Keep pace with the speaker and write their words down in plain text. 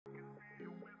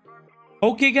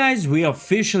Okay guys, we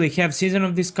officially have Season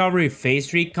of Discovery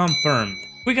Phase 3 confirmed.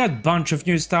 We got bunch of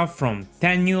new stuff from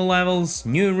 10 new levels,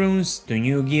 new runes, to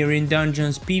new gear in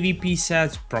dungeons, PvP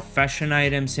sets, profession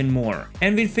items and more.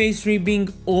 And with Phase 3 being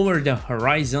over the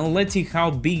horizon, let's see how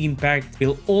big impact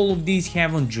will all of these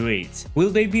have on druids.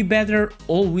 Will they be better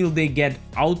or will they get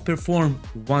outperformed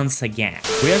once again?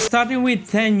 We are starting with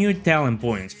 10 new talent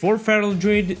points. For Feral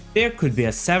Druid, there could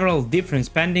be several different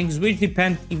spendings which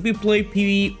depend if we play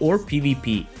PvE or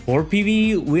PvP. For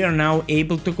PvE, we are now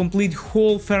able to complete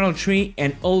whole Feral tree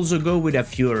and also go with a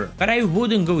Furer, but I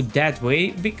wouldn't go that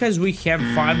way because we have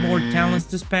 5 more talents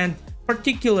to spend,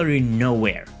 particularly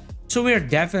nowhere. So we are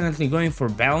definitely going for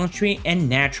balance tree and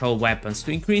natural weapons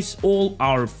to increase all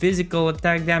our physical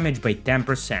attack damage by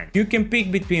 10%. You can pick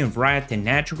between Riot and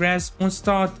Natural Grass on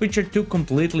start, which are two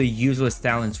completely useless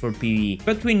talents for PvE,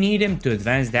 but we need them to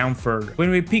advance down further. When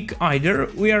we pick either,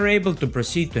 we are able to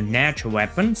proceed to natural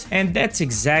weapons, and that's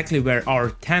exactly where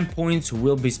our 10 points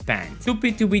will be spent. Too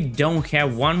pity we don't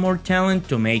have one more talent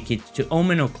to make it to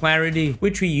Omen of Clarity,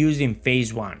 which we use in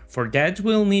Phase 1. For that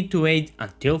we'll need to wait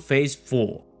until Phase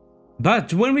 4.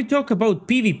 But when we talk about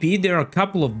PvP, there are a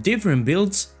couple of different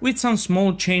builds with some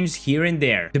small changes here and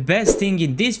there. The best thing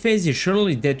in this phase is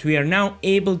surely that we are now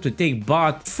able to take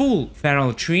bot full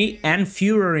Feral Tree and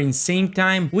Furer in same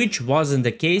time, which wasn't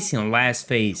the case in last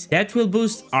phase. That will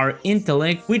boost our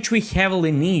intellect, which we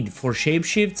heavily need for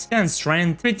shapeshifts and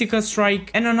strength, critical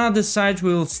strike, and on other side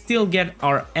we will still get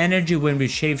our energy when we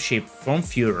shapeshift from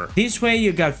Furer. This way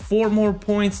you got 4 more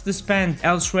points to spend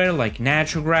elsewhere like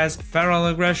Natural Grasp, Feral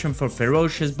Aggression for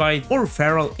Ferocious Bite or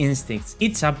Feral Instincts,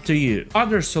 it's up to you.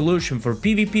 Other solution for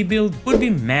PvP build would be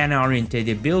mana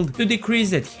oriented build to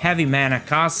decrease that heavy mana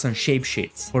costs on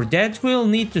shapeshifts. For that we'll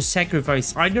need to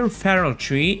sacrifice either Feral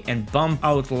Tree and bump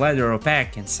out Leather of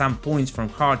Pack and some points from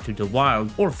Heart to the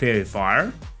Wild or Fairy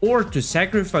Fire, or to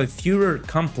sacrifice Furer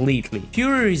completely.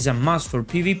 Furer is a must for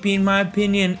PvP in my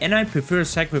opinion, and I prefer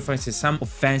sacrificing some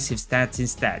offensive stats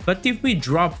instead. But if we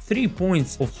drop 3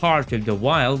 points of Heart to the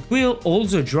Wild, we'll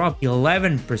also drop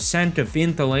 11% of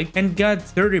intellect and got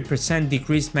 30%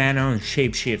 decreased mana on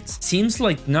shapeshifts. Seems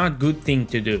like not good thing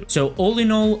to do. So all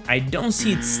in all, I don't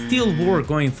see it still worth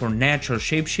going for natural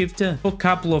shapeshifter for a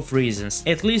couple of reasons,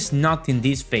 at least not in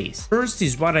this phase. First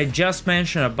is what I just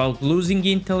mentioned about losing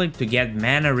intellect to get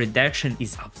mana reduction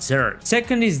is absurd.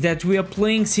 Second is that we are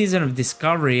playing Season of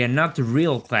Discovery and not the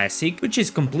real classic, which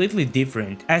is completely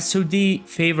different. SoD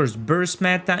favors burst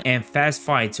meta and fast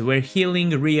fights where healing,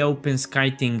 reopens,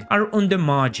 kiting are on the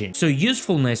margin, so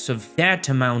usefulness of that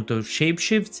amount of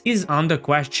shapeshifts is under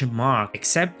question mark,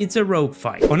 except it's a rogue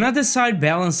fight. On other side,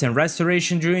 balance and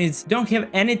restoration druids don't have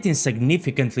anything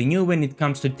significantly new when it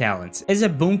comes to talents. As a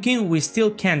boomkin, we still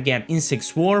can't get Insect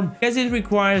Swarm because it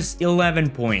requires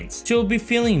 11 points, so you'll be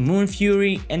feeling Moon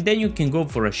Fury, and then you can go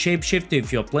for a shapeshifter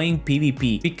if you're playing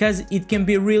PvP, because it can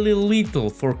be really lethal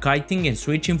for kiting and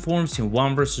switching forms in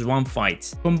 1 vs 1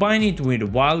 fights. Combine it with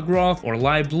Wild Growth or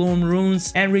Light Bloom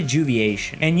runes and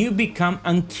Rejuvenation, and you become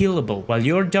unkillable while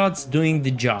your dot's doing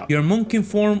the job. Your Moonkin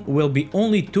form will be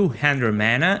only 200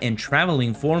 mana and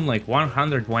traveling form like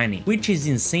 120, which is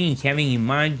insane having in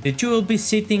mind that you will be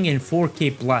sitting in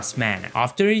 4k plus mana.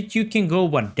 After it you can go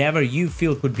whatever you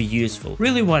feel could be useful,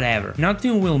 really whatever.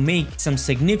 Nothing will make some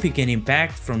significant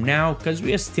impact from now because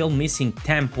we are still missing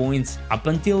 10 points up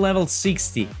until level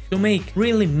 60 to make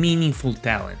really meaningful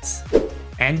talents.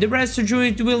 And the Resto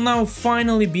Druid will now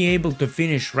finally be able to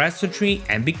finish Resto Tree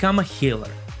and become a healer.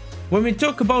 When we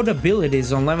talk about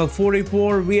abilities on level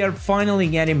 44, we are finally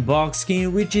getting Box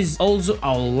Skin, which is also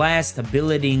our last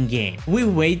ability in game. We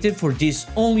waited for this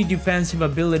only defensive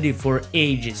ability for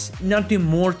ages. Nothing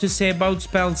more to say about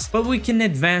spells, but we can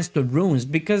advance to runes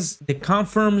because the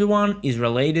confirmed one is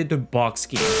related to Box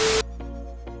Skin.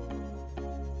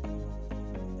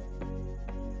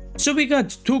 So we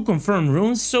got 2 confirmed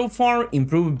runes so far,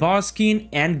 Improved Box Skin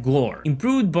and Gore.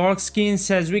 Improved Box Skin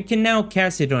says we can now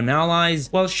cast it on allies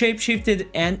while shapeshifted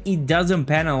and it doesn't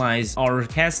penalize our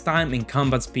cast time and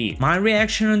combat speed. My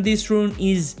reaction on this rune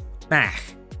is meh.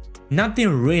 Nothing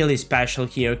really special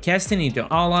here. Casting it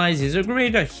on allies is a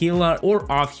great healer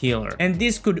or off healer, and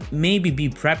this could maybe be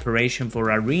preparation for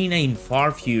arena in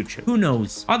far future, who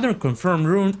knows. Other confirmed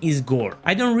rune is Gore.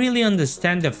 I don't really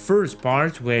understand the first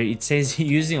part where it says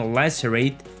using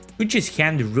Lacerate, which is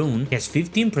hand rune, has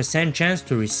 15% chance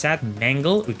to reset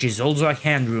Mangle, which is also a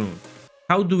hand rune.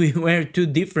 How do we wear 2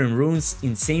 different runes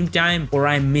in same time, or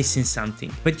I'm missing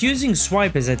something? But using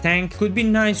Swipe as a tank could be a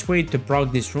nice way to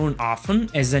proc this rune often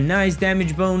as a nice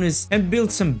damage bonus and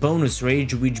build some bonus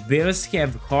rage which bears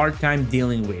have hard time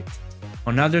dealing with.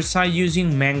 On other side,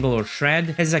 using Mangle or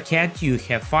Shred, as a cat you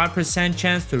have 5%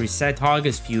 chance to reset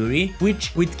August Fury,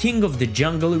 which with King of the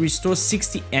Jungle restores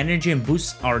 60 energy and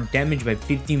boosts our damage by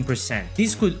 15%.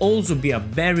 This could also be a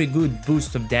very good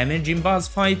boost of damage in boss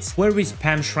fights where we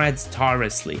spam shreds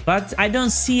tirelessly. But I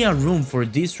don't see a room for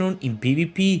this rune in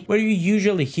PvP where you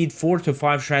usually hit 4 to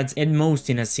 5 shreds at most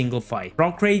in a single fight.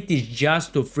 Proc rate is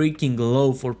just too freaking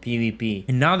low for PvP.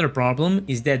 Another problem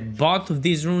is that both of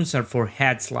these runes are for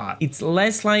head slot. It's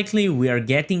less likely we are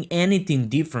getting anything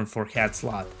different for head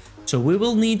slot. So we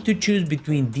will need to choose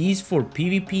between these for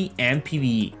PvP and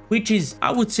PvE, which is,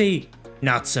 I would say,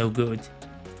 not so good.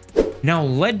 Now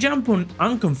let's jump on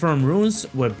unconfirmed runes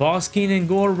where boss skin and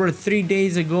go over 3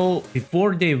 days ago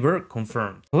before they were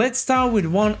confirmed. Let's start with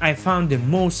one I found the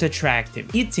most attractive.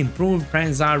 It's improved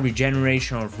Frenzy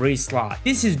regeneration of wrist slot.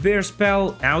 This is bear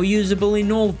spell, now usable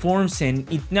in all forms,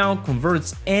 and it now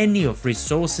converts any of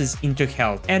resources into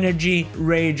health, energy,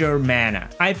 rage or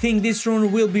mana. I think this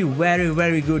rune will be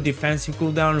very good defensive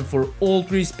cooldown for all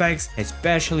 3 specs,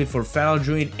 especially for Feral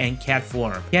Druid and Cat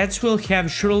form. Cats will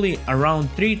have surely around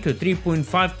 3 to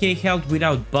 3.5k health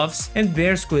without buffs, and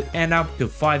bears could end up to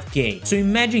 5k. So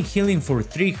imagine healing for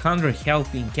 300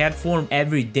 health in cat form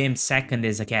every damn second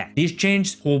as a cat. This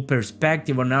changed whole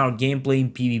perspective on our gameplay in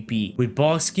PvP. With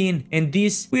boss skin and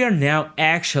this, we are now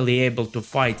actually able to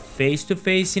fight face to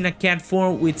face in a cat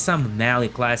form with some melee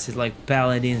classes like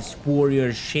paladins,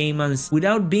 warriors, shamans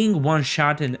without being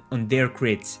one-shotted on their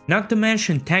crits. Not to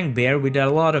mention tank bear with a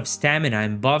lot of stamina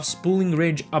and buffs, pulling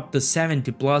rage up to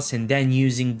 70 plus and then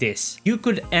using this. You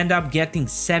could end up getting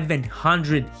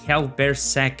 700 health per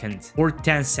second or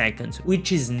 10 seconds,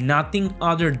 which is nothing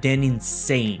other than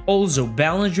insane. Also,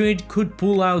 Balance Druid could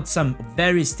pull out some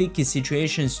very sticky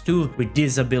situations too with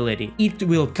this ability. It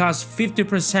will cost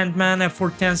 50% mana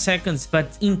for 10 seconds,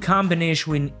 but in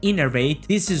combination with Innervate,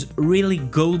 this is really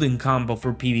golden combo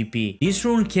for PvP. This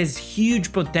rune has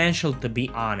huge potential, to be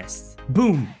honest.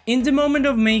 Boom! In the moment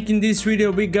of making this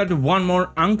video, we got one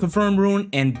more unconfirmed rune,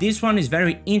 and this one is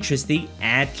very interesting,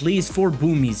 at least for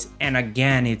boomies, and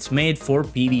again it's made for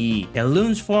PvE. The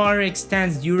Lune's Fire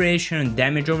extends duration and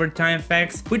damage over time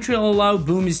effects, which will allow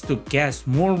boomies to cast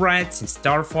more rats and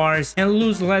starfires and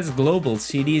lose less global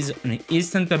cities on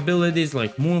instant abilities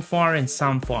like Moonfire and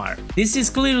Sunfire. This is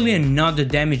clearly another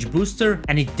damage booster,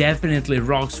 and it definitely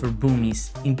rocks for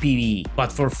boomies in PvE.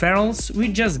 But for ferals, we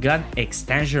just got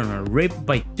extension on Rip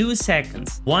by 2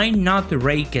 seconds. Why not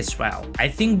Rake as well? I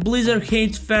think Blizzard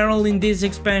hates Feral in this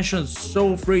expansion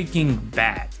so freaking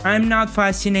bad. I'm not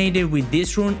fascinated with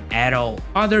this rune at all.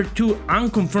 Other 2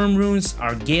 unconfirmed runes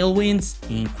are Gale Winds,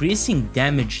 increasing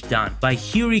damage done by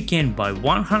Hurricane by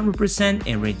 100%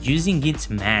 and reducing its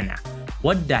mana.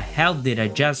 What the hell did I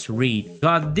just read?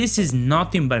 God, this is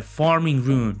nothing but farming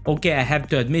rune. Okay, I have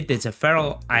to admit as a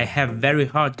Feral, I have very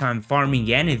hard time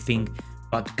farming anything,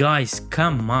 but guys,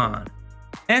 come on.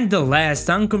 And the last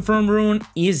unconfirmed rune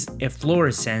is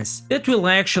Efflorescence, that will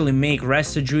actually make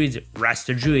Raster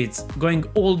Druids going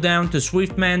all down to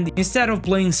Swiftmend instead of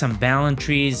playing some balance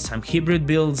trees, some hybrid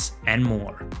builds and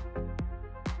more.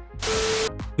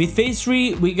 With Phase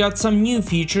 3, we got some new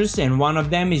features, and one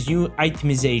of them is new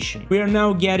Itemization. We are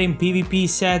now getting PvP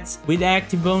sets with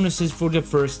active bonuses for the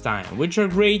first time, which are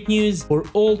great news for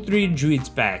all 3 Druid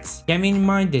packs. Keep in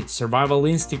mind that Survival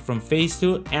Instinct from Phase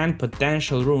 2 and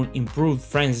potential rune improved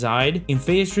Frenzied in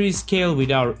Phase 3 scale with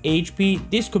our HP.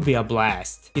 This could be a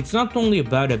blast. It's not only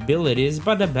about abilities,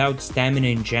 but about stamina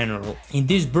in general. In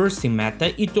this bursting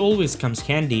meta, it always comes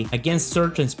handy against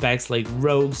certain specs like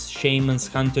rogues, shamans,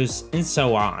 hunters, and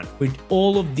so on. With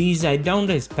all of these, I don't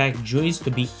expect Druids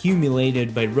to be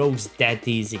humiliated by rogues that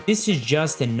easy. This is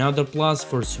just another plus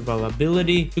for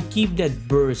survivability to keep that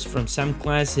burst from some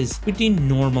classes within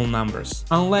normal numbers.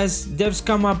 Unless devs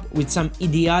come up with some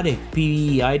idiotic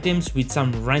PvE items with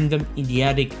some random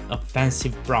idiotic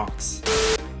offensive procs.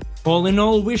 All in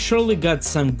all, we surely got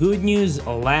some good news,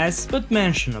 last but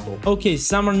mentionable. Okay,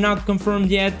 some are not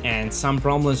confirmed yet and some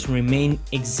problems remain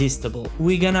existable.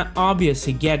 We're gonna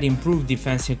obviously get improved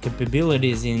defensive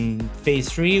capabilities in Phase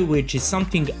 3, which is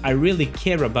something I really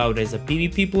care about as a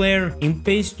PvP player. In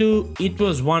Phase 2, it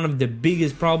was one of the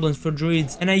biggest problems for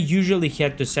Druids, and I usually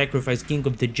had to sacrifice King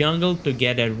of the Jungle to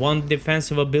get that one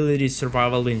defensive ability,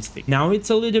 Survival Instinct. Now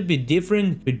it's a little bit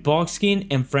different with Box Skin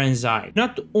and Frenzied.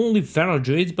 Not only Feral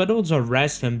Druids, but but also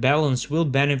rest and balance will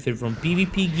benefit from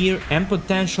PvP gear and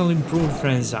potential improved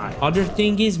frenzy. Other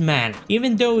thing is mana.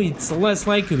 Even though it's less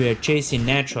likely we are chasing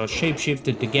natural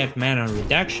shapeshifter to get mana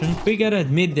reduction, we gotta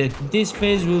admit that this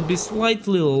phase will be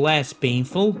slightly less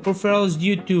painful for ferals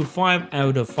due to 5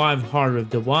 out of 5 Heart of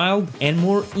the Wild and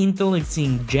more intellects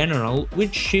in general,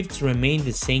 which shifts remain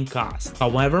the same cost.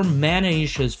 However, mana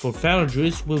issues for feral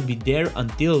druids will be there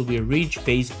until we reach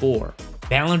phase 4.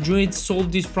 Balance druids solve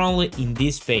this problem in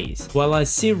this phase, while I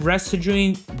see Resto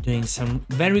druid doing some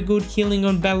very good healing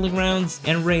on battlegrounds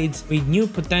and raids with new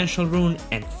potential rune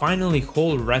and finally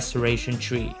whole restoration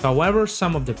tree. However,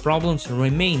 some of the problems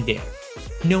remain there.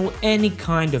 No any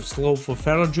kind of slow for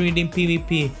feral druid in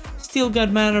PvP, still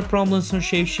got mana problems on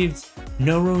shapeshifts,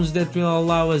 no runes that will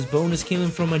allow us bonus healing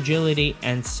from agility,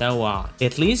 and so on.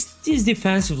 At least these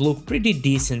defensive look pretty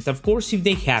decent, of course if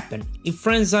they happen. If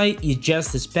frenzy is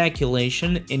just a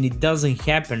speculation and it doesn't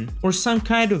happen, or some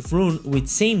kind of rune with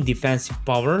same defensive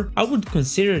power, I would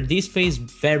consider this phase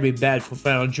very bad for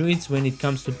feral druids when it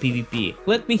comes to PvP.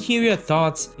 Let me hear your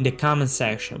thoughts in the comment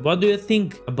section. What do you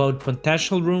think about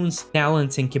potential runes,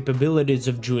 talents and capabilities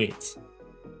of druids?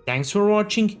 Thanks for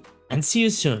watching and see you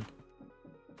soon.